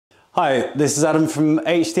Hi, this is Adam from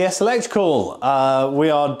HDS Electrical. We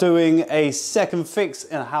are doing a second fix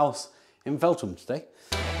in a house in Feltham today.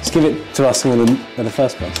 Let's give it to us all in the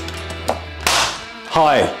first place.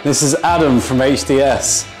 Hi, this is Adam from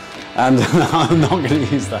HDS, and I'm not going to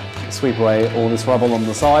use that. Sweep away all this rubble on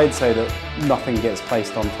the side so that nothing gets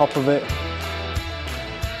placed on top of it.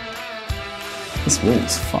 This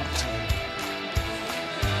wall's fucked.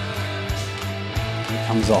 It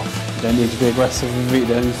comes off. You don't need to be aggressive with it, you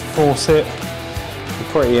don't need to force it. It's a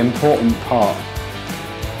pretty important part.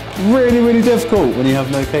 Really, really difficult when you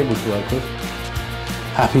have no cable to work with.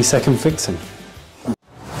 Happy second fixing.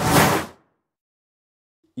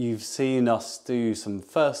 You've seen us do some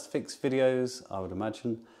first fix videos, I would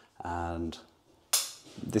imagine, and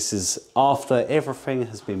this is after everything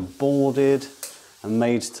has been boarded and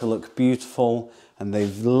made to look beautiful, and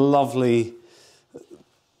they've lovely,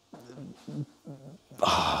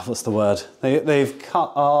 what's the word? They've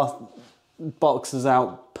cut our boxes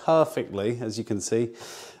out perfectly, as you can see.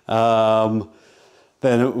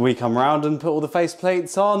 Then we come around and put all the face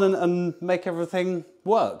plates on and make everything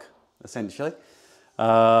work, essentially.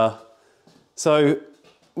 So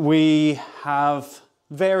we have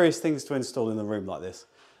various things to install in the room like this.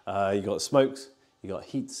 You got smokes, you got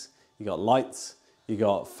heats, you got lights, you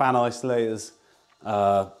got fan isolators,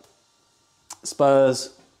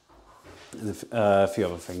 spurs, and a few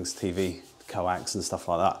other things, TV, coax and stuff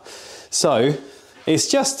like that. So it's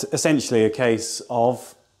just essentially a case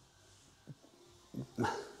of,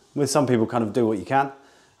 with some people kind of do what you can,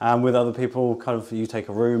 and with other people kind of you take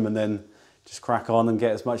a room and then just crack on and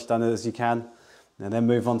get as much done as you can and then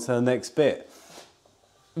move on to the next bit.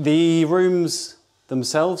 The rooms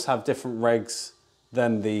themselves have different regs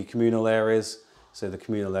than the communal areas. So the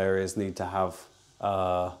communal areas need to have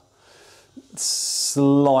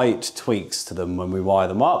slight tweaks to them when we wire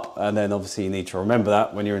them up, and then obviously you need to remember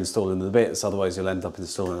that when you're installing the bits, otherwise you'll end up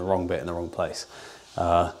installing the wrong bit in the wrong place,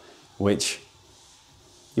 which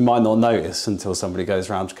you might not notice until somebody goes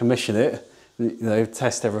around to commission it, you know,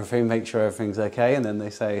 test everything, make sure everything's okay, and then they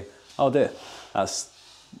say, oh dear, that's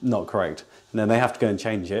not correct, and then they have to go and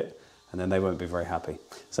change it, and then they won't be very happy.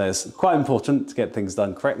 So it's quite important to get things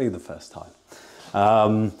done correctly the first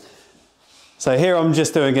time. So here I'm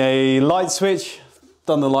just doing a light switch.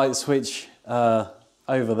 Done the light switch over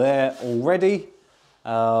there already,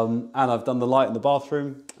 and I've done the light in the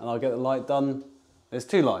bathroom, and I'll get the light done. There's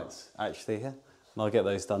two lights actually here, and I'll get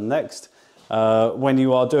those done next. When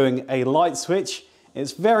you are doing a light switch,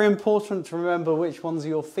 it's very important to remember which ones are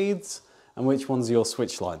your feeds and which ones are your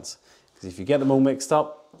switch lines, because if you get them all mixed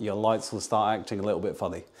up, your lights will start acting a little bit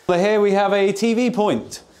funny. So here we have a TV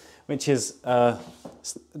point, which is a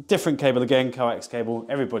different cable again, coax cable.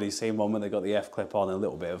 Everybody's seen one when they got the F-clip on and a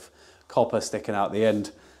little bit of copper sticking out the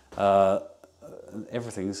end.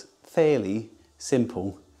 Everything's fairly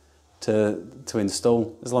simple to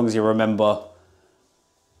install, as long as you remember,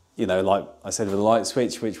 you know, like I said with the light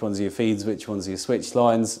switch, which ones are your feeds, which ones are your switch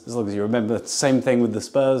lines, as long as you remember. The same thing with the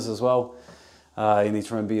spurs as well. You need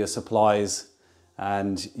to remember your supplies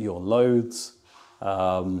and your loads.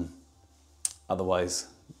 Otherwise,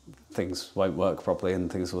 things won't work properly and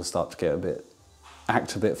things will start to get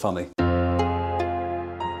act a bit funny.